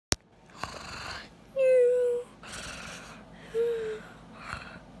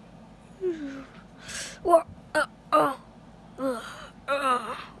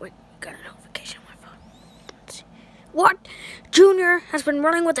been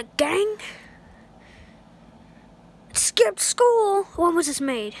running with a gang? It skipped school. When was this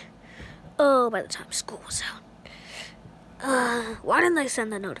made? Oh, by the time school was out. Why didn't they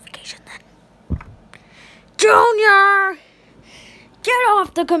send the notification then? Junior! Get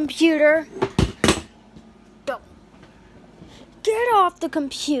off the computer. Don't. Get off the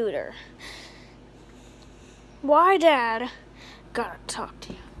computer. Why, Dad? Gotta talk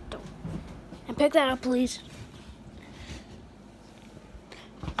to you. Don't. And pick that up, please.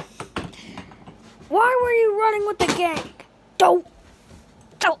 Why were you running with the gang? Don't.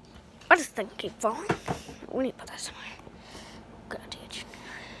 Why does this thing keep falling? We need to put that somewhere. Good idea,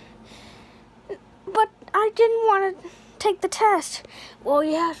 Junior. But I didn't want to take the test. Well,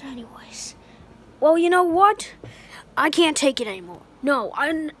 you have to anyways. Well, you know what? I can't take it anymore. No,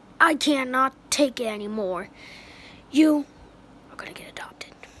 I cannot take it anymore. You are gonna get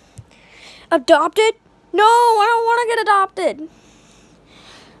adopted. Adopted? No, I don't want to get adopted.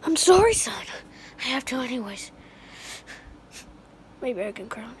 I'm sorry, son. I have to anyways. Maybe I can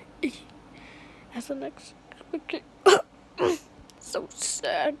crown it as the next kid. So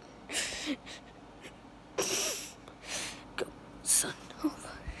sad. Go, son.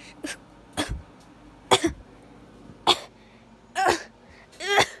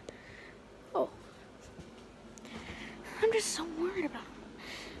 Oh. I'm just so worried about him.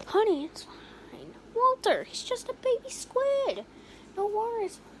 Honey, it's fine. Walter, he's just a baby squid. No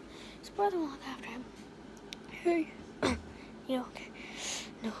worries. His brother will look after him. Hey. You okay?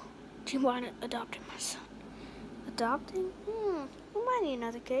 No. Do you want to adopt my son? Adopting? We might need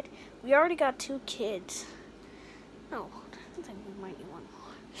another kid. We already got 2 kids. No, I think we might need 1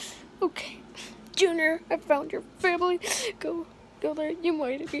 more. Okay. Junior, I found your family. Go there. You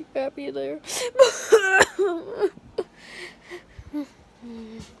might be happy there.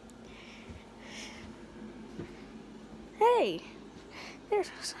 Hey. There's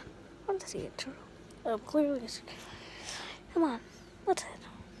our son. I want to see it true. Oh, clearly it's... Come on, let's head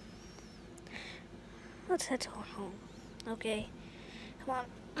home. Let's head home, okay? Come on.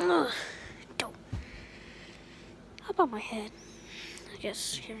 Ugh. Don't. How about my head? I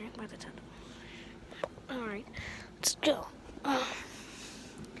guess here by the tent. Alright, let's go. I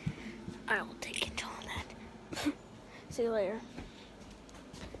will take control of that. See you later.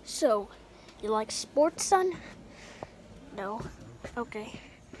 So, you like sports, son? No? Okay.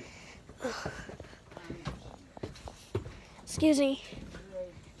 Ugh. Excuse me.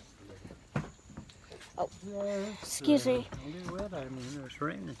 Oh, excuse me. I mean, it's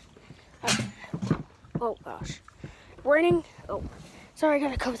raining. Oh gosh, raining. Oh, sorry, I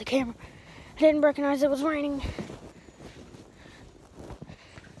gotta cover the camera. I didn't recognize it was raining.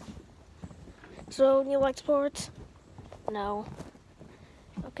 So, you like sports? No.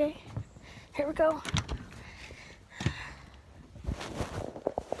 Okay, here we go.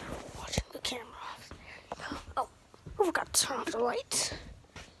 Watching the camera. Oh, I forgot to turn off the lights.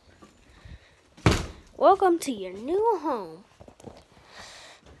 Welcome to your new home.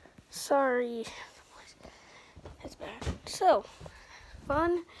 Sorry. It's bad. So,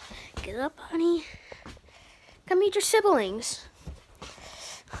 fun. Get up, honey. Come meet your siblings.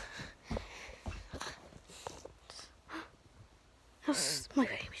 How's my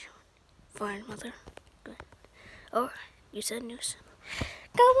baby doing? Fine, mother. Good. Oh, you said new sibling.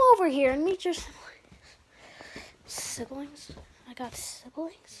 Come over here and meet your siblings. Siblings? I got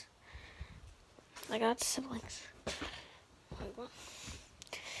siblings? I got siblings.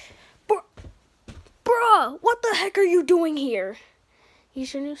 Bruh, what the heck are you doing here?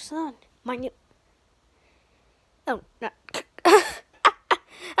 He's your new son. My new... Oh, no.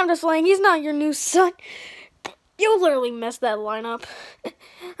 I'm just playing. He's not your new son. You literally messed that line up.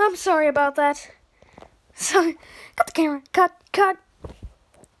 I'm sorry about that. Sorry. Cut the camera. Cut.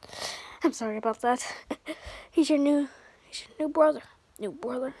 I'm sorry about that. He's your new brother. New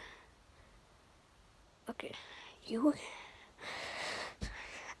brother. Okay. You...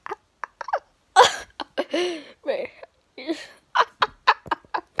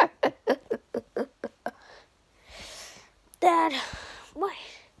 Dad, what?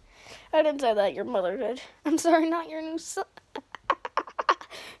 I didn't say that, your mother did. I'm sorry, not your new son. I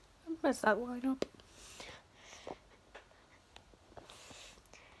messed that line up.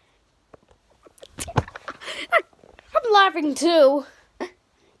 I'm laughing too.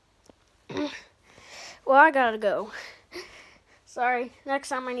 Well, I gotta go. Sorry, next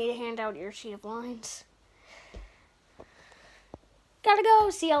time I need to hand out your sheet of lines. Gotta go,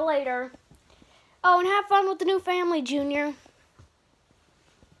 see y'all later. Oh, and have fun with the new family, Junior.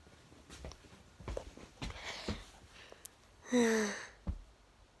 Come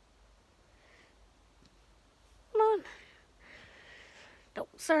on.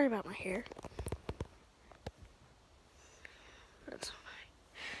 sorry about my hair. But it's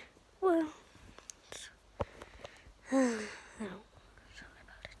well, no, sorry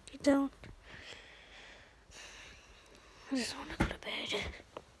about it. You don't. I just want to go to bed.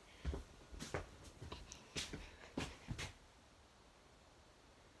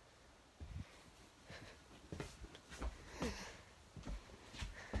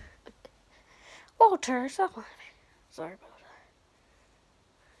 Walter, stop laughing. Sorry about that.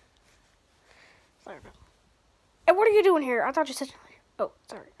 Sorry about that. Hey, what are you doing here? I thought you said... Oh,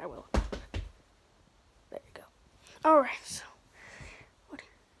 sorry, I will. There you go. Alright, so...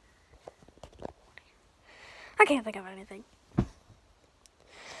 I can't think of anything.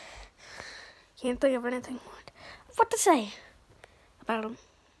 Can't think of anything. What to say about him.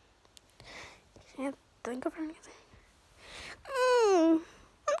 Can't think of anything.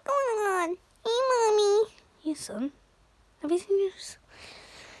 What's going on? Hey, Mommy. Hey, son. Have you seen yours?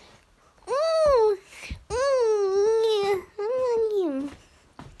 Yeah. I love you.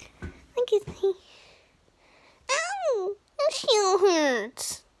 I can see. Ow! That still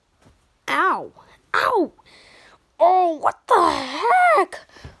hurts. Ow. Ow! Oh, what the heck?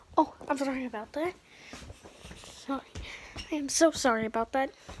 Oh, I'm sorry about that. Sorry. I am so sorry about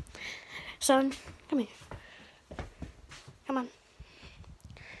that. Son, come here. Come on.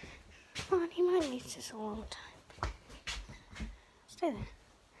 Come on, he might need this a long time. Stay there.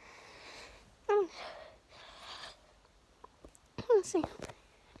 Come on. I want to see. I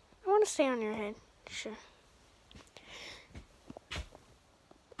want to stay on your head. Sure.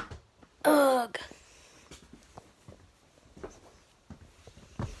 Ugh.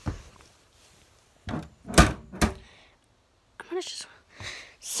 Just...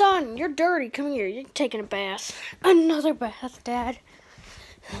 Son, you're dirty. Come here. You're taking a bath. Another bath, Dad.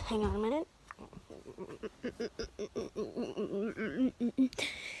 Hang on a minute.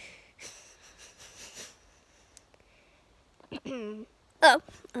 Oh,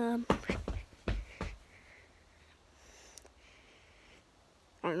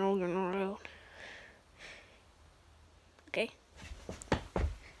 I know you're not out. Okay.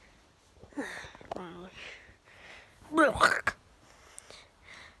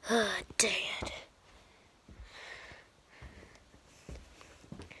 Dad.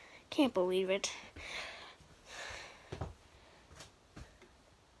 Can't believe it.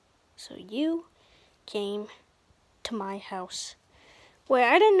 So you came to my house. Wait,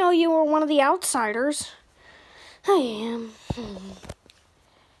 I didn't know you were one of the outsiders. I am.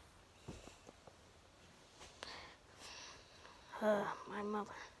 My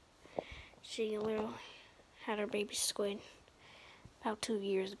mother. She literally had her baby squid about 2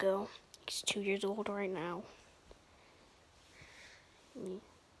 years ago. He's 2 years old right now.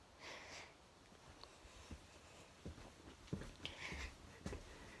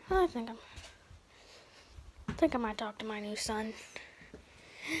 I think I might talk to my new son.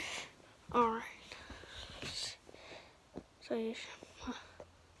 Alright. So you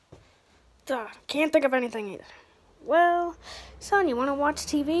can't think of anything either. Well, son, you want to watch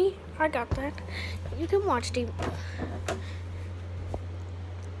TV? I got that. You can watch TV.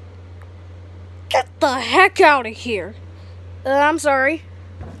 Get the heck out of here. I'm sorry.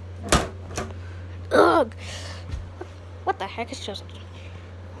 Ugh. What the heck is just...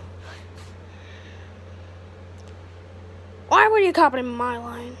 Why would you copy my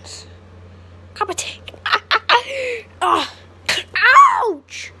lines? Copy take.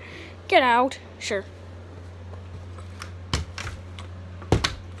 Ouch! Get out. Sure.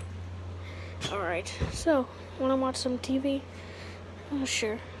 Alright, so, wanna watch some TV? Oh,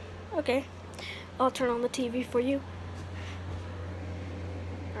 sure. Okay. I'll turn on the TV for you.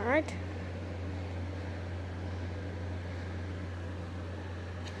 Alright.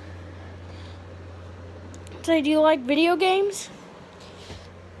 Say, do you like video games?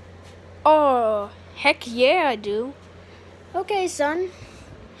 Oh, heck yeah, I do. Okay, son.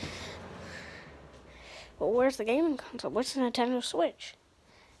 Well, where's the gaming console? What's the Nintendo Switch?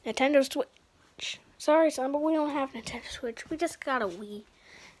 Nintendo Switch. Sorry, son, but we don't have Nintendo Switch. We just got a Wii.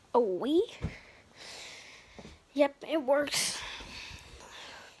 A Wii? Yep, it works.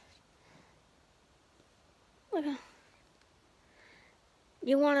 Look.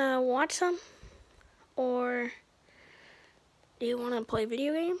 You wanna watch some? Or do you wanna play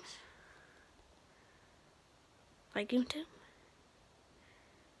video games? Like YouTube?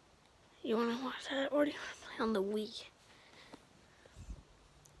 You wanna watch that, or do you wanna play on the Wii?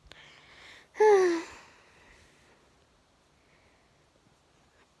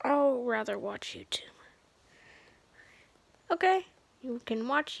 I'll rather watch YouTube. Okay, you can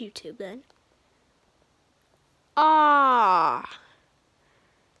watch YouTube then. Ah,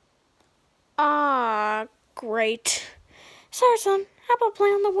 great. Sorry, son. How about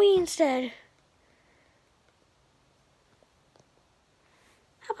playing on the Wii instead?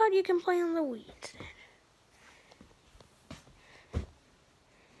 How about you can play on the Wii instead?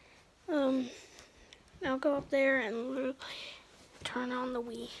 Now go up there and literally turn on the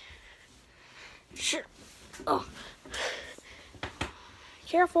Wii. Sure. Oh.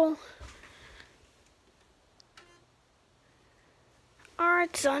 Careful.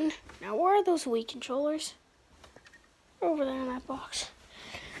 Alright, son. Now, where are those Wii controllers? Over there in that box.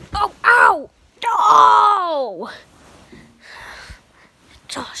 Oh, ow! Oh!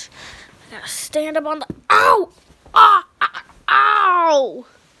 Josh, I gotta stand up on the... Ow! Ah! Ow!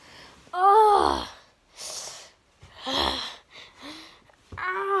 Oh!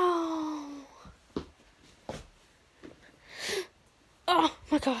 Ow! Oh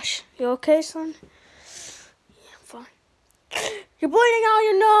my gosh. You okay, son? Yeah, I'm fine. You're bleeding out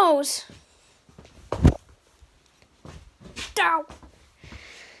your nose! Ow!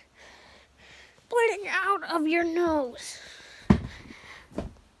 Bleeding out of your nose.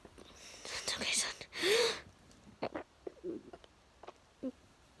 It's okay, son.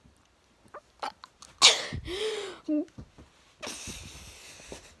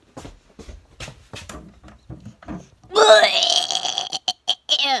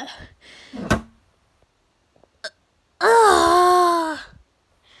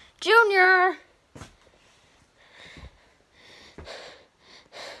 Junior!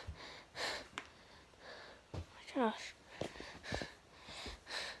 Gosh.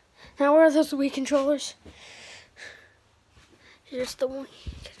 Now where are those Wii controllers? Here's the Wii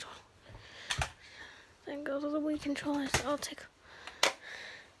controller. Then go to the Wii controllers. I'll take.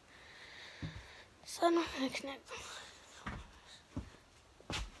 So I'm not gonna connect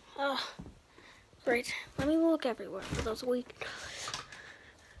them. Great. Let me look everywhere for those Wii controllers.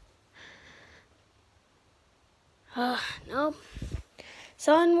 Nope.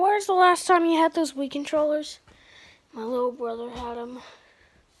 Son, where's the last time you had those Wii controllers? My little brother had them.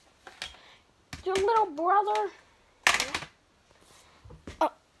 Your little brother?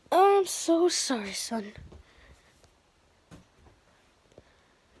 I'm so sorry, son.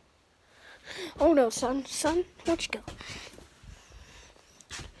 Oh no, son. Son, where'd you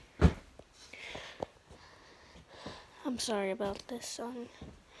go? I'm sorry about this, son.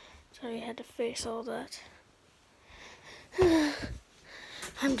 Sorry you had to face all that.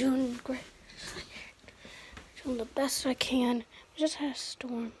 I'm doing great. Doing the best I can. We just had a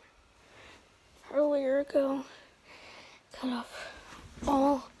storm earlier ago. Cut off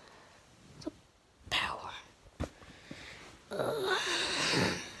all the power.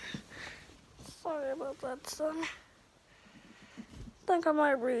 Sorry about that, son. Think I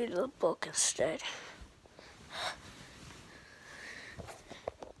might read the book instead.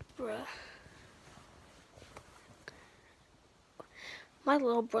 Bruh. My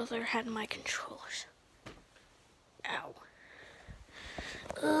little brother had my controllers. Ow.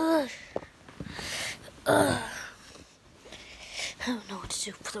 I don't know what to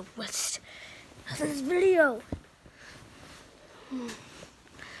do for the rest of this video.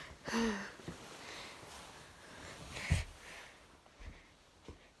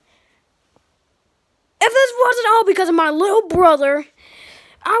 If this wasn't all because of my little brother,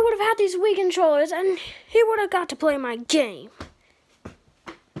 I would have had these Wii controllers and he would have got to play my game.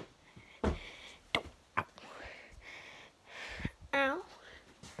 Ow.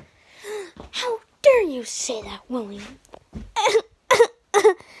 How dare you say that, William?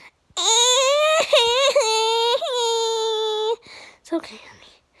 It's okay,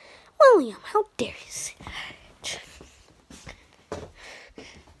 honey. William, how dare you say that?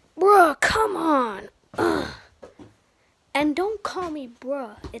 Bruh, come on. And don't call me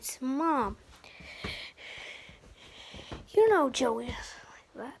bruh. It's Mom. You know Joey is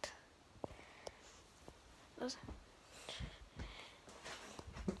like that.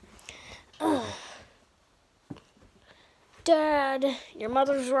 Dad, your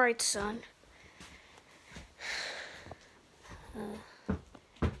mother's right, son. I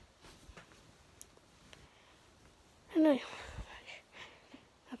know.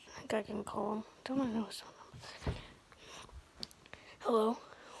 I think I can call him. Don't I know something? Hello,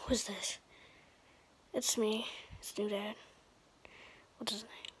 who's this? It's me. It's new Dad. What's his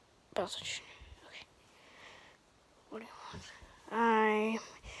name? Bowser Jr. Okay. What do you want?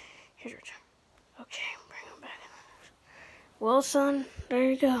 Here's your turn. Okay, bring him back in. Well, son, there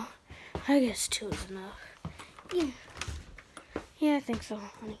you go. I guess 2 is enough. Yeah, I think so,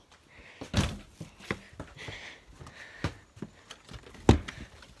 honey.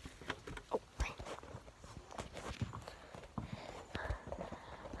 Oh, right.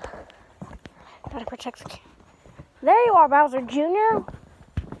 Gotta protect the camera. There you are, Bowser Jr.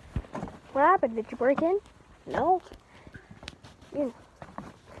 What happened? Did you break in? No.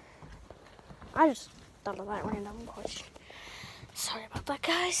 I just thought of that random question. Sorry about that,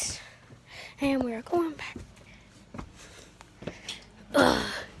 guys. And we're going back. Ugh.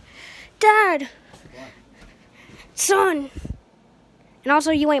 Dad! What? Son! And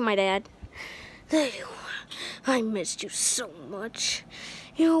also, you ain't my dad. There you are. I missed you so much.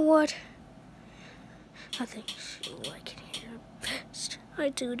 You know what? I think you'll like it here best. I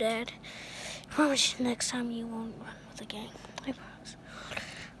do, Dad. I promise you next time you won't run with the gang. I promise.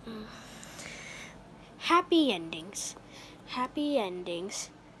 Happy endings. Happy endings.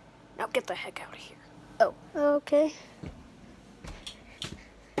 Now get the heck out of here. Oh, okay.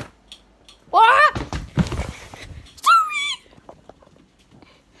 What?